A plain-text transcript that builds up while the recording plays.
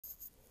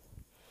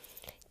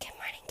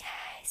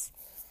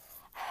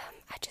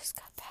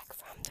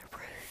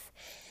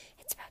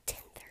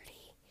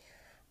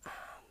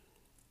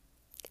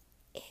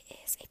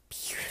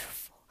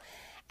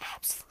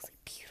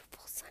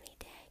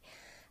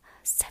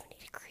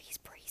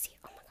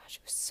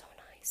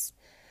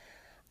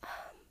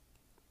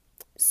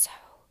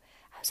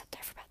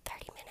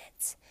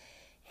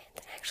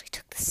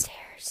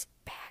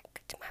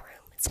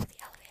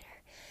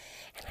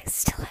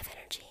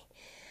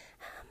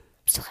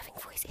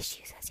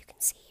issues, as you can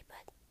see,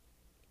 but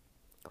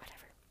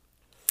whatever.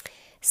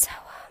 So,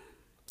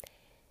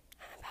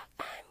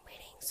 I'm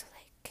waiting so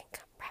they can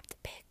come wrap the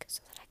pig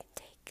so that I can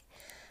take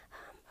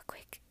a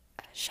quick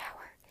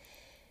shower,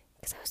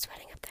 because I was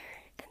sweating up there,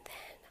 and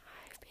then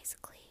I've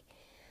basically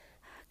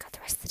got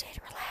the rest of the day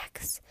to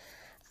relax.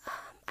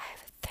 I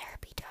have a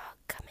therapy dog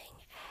coming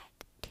at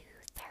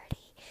 2:30,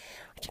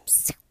 which I'm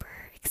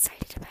super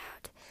excited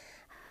about.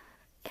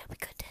 It'll be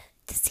good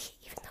to see,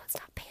 even though it's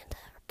not Panda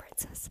or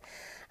Princess.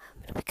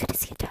 It'll be good to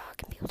see a dog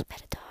and be able to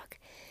pet a dog.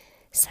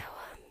 So,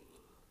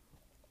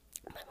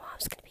 my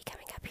mom's going to be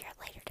coming up here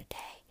later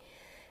today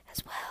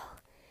as well,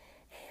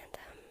 and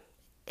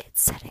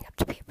it's setting up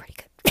to be a pretty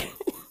good day.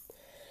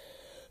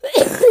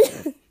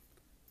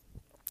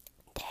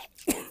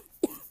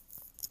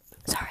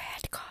 Sorry, I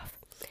had to cough.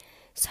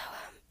 So,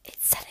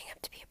 it's setting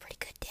up to be a pretty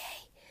good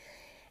day,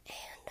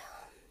 and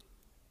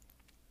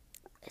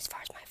as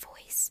far as my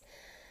voice,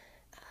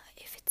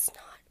 if it's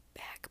not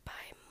back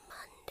by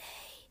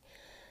Monday,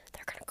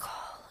 they're going to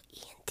call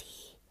ENT,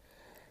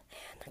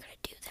 and they're going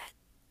to do that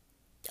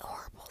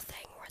horrible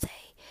thing where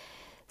they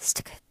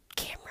stick a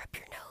camera up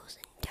your nose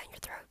and down your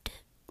throat to,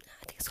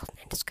 I think it's called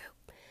an endoscope,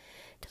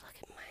 to look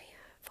at my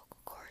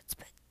vocal cords,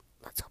 but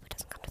let's hope it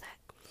doesn't come to that.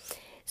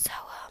 So,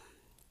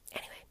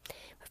 anyway,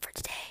 but for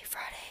today,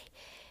 Friday,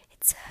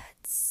 it's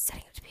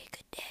setting up to be a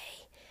good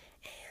day,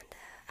 and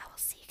I will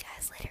see you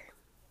guys later.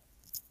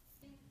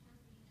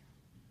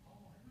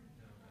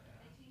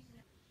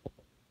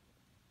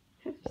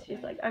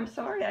 She's like, I'm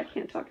sorry, I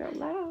can't talk out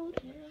loud.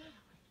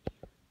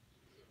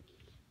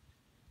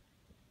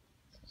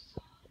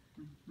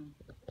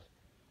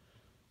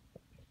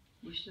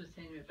 You should have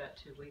seen him about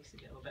 2 weeks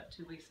ago. About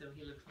 2 weeks ago,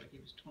 he looks like he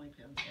was 20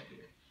 pounds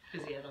heavier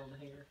because he had all the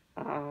hair.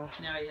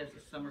 Now he has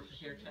a summer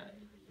haircut.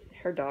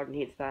 Her dog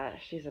needs that.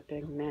 She's a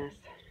big mess.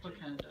 What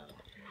kind of dog?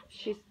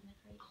 She's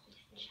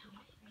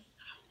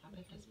I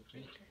bet that's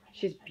pretty.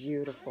 she's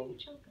beautiful. Why are you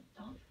choking?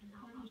 Why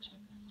are you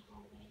choking?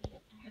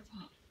 That's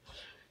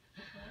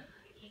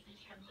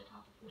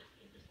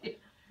me.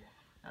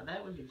 Now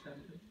that would be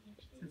something,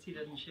 since he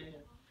doesn't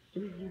shed.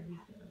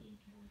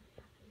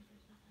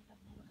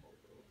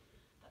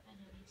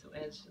 So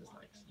Ed's just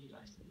like, he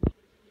likes to do.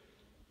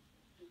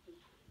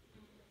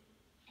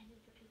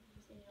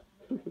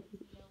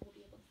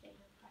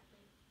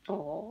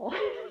 Oh,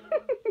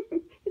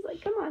 he's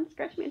like, come on,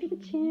 scratch me under the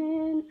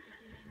chin.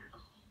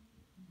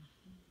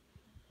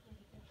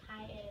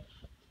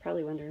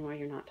 Probably wondering why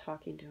you're not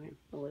talking to him,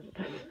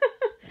 Elizabeth.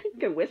 You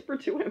can whisper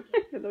to him,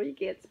 even though you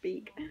can't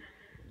speak.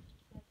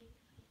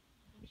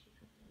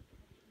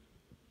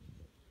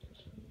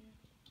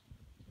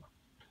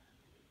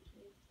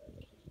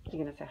 You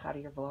gonna say hi to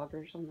your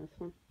vloggers on this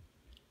one?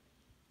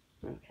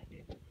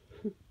 Okay.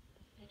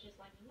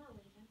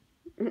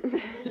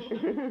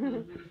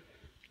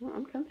 Well,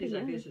 I'm comfy. He's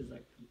like, now. this is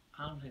like,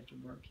 I don't have to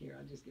work here.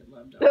 I just get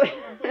loved up. How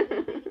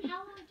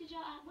long did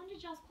y'all, when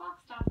did y'all's clock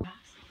stop? Now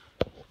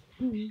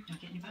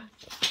get in your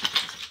box.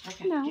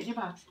 Okay, No. get in your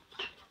box.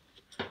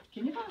 Get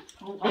in your box.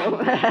 Oh, Oh.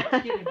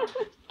 get in your box.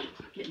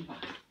 Get in your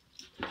box.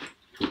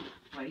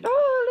 Wait.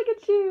 Oh, look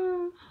at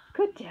you.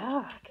 Good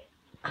dog.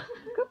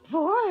 Good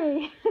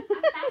boy. I'm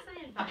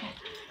fascinated by it.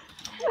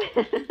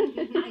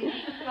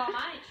 Put all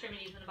my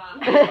extremities in a box.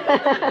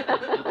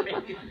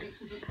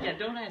 Yeah,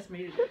 don't ask me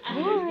to do it.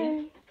 You do it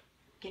again.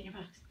 Get in your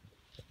box.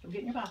 Go get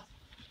in your box.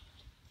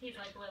 He's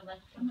like, well,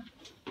 let's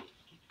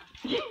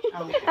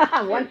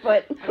Oh, One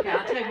foot. okay,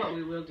 I'll tell you what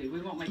we will do.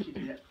 We won't make you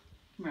do that.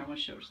 Come here, I want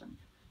to show her something.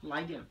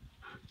 Lie down.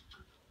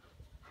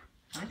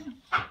 Lie down.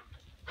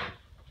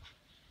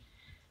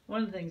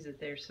 One of the things that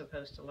they're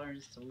supposed to learn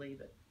is to leave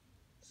it,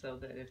 so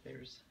that if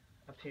there's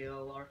a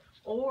pill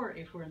or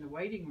if we're in the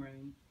waiting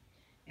room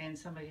and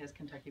somebody has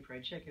Kentucky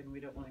Fried Chicken,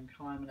 we don't want him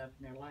climbing up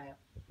in their lap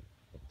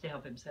to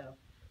help himself.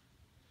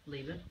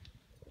 Leave it.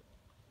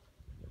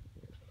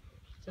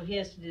 So he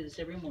has to do this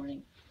every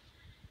morning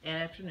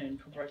and afternoon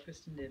for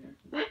breakfast and dinner.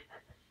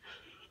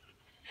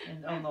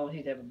 And oh no,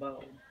 he'd have a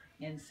bowl.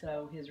 And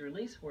so his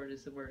release word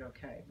is the word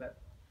okay, but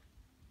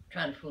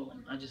try to fool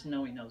him. I just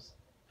know he knows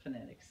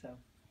phonetics, so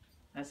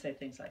I say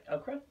things like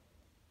okra,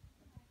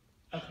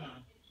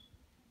 Oklahoma,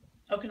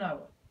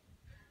 Okinawa,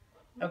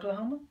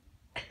 Oklahoma,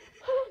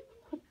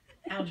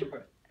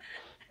 algebra,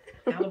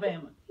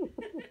 Alabama,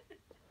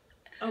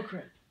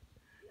 okra.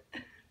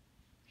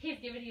 He's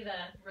giving you the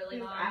really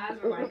His long. eyes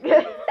are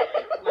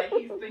like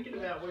he's thinking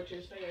about what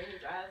you're saying.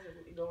 His eyes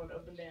are going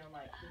up and down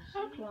like this.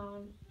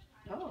 Oklahoma.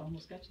 Oh,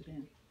 almost got you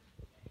then.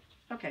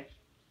 Okay.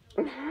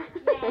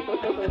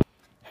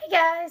 Hey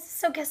guys,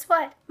 so guess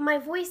what? My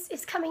voice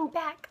is coming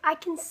back. I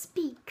can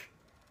speak.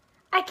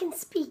 I can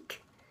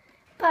speak.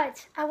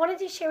 But I wanted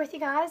to share with you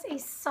guys a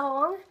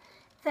song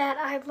that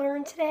I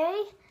learned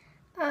today.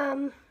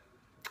 The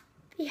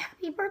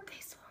Happy Birthday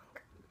song.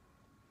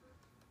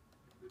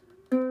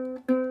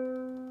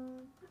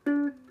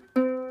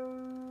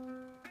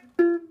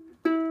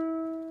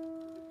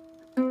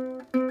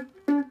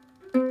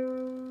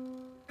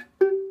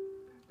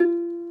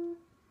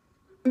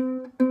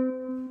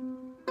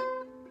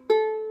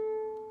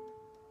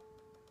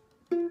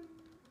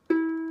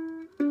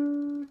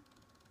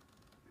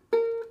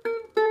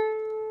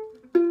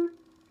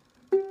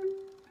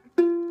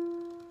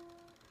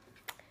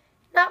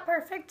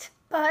 perfect,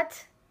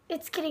 but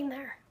it's getting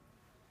there.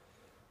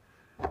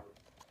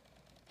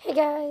 Hey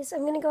guys,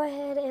 I'm gonna go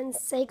ahead and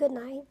say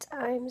goodnight.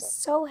 I'm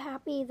so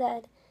happy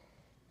that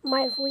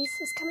my voice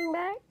is coming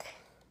back.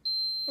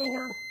 Hang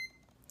on.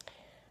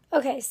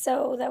 Okay,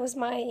 so that was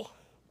my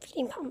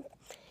feeding pump.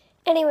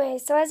 Anyway,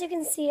 so as you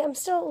can see, I'm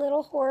still a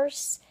little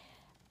hoarse,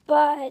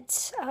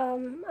 but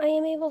I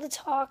am able to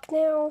talk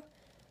now.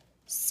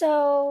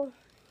 So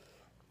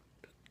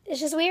it's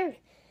just weird.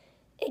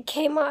 It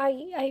came,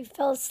 I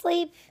fell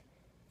asleep.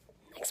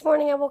 Next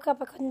morning I woke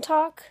up, I couldn't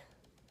talk.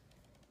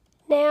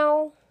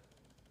 Now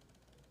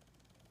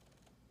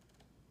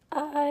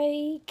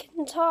I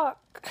can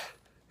talk.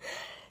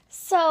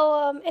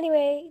 So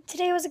anyway,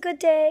 today was a good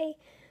day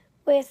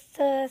with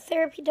the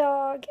therapy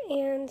dog,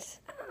 and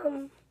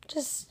it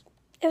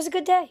was a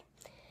good day.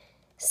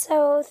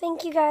 So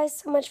thank you guys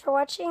so much for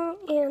watching,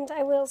 and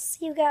I will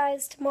see you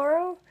guys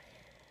tomorrow.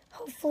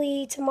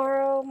 Hopefully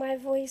tomorrow my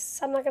voice,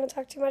 I'm not going to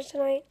talk too much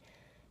tonight,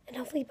 and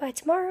hopefully by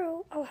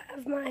tomorrow I'll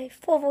have my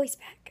full voice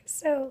back.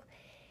 So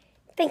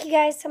thank you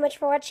guys so much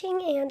for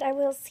watching, and I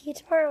will see you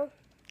tomorrow.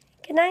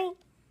 Good night.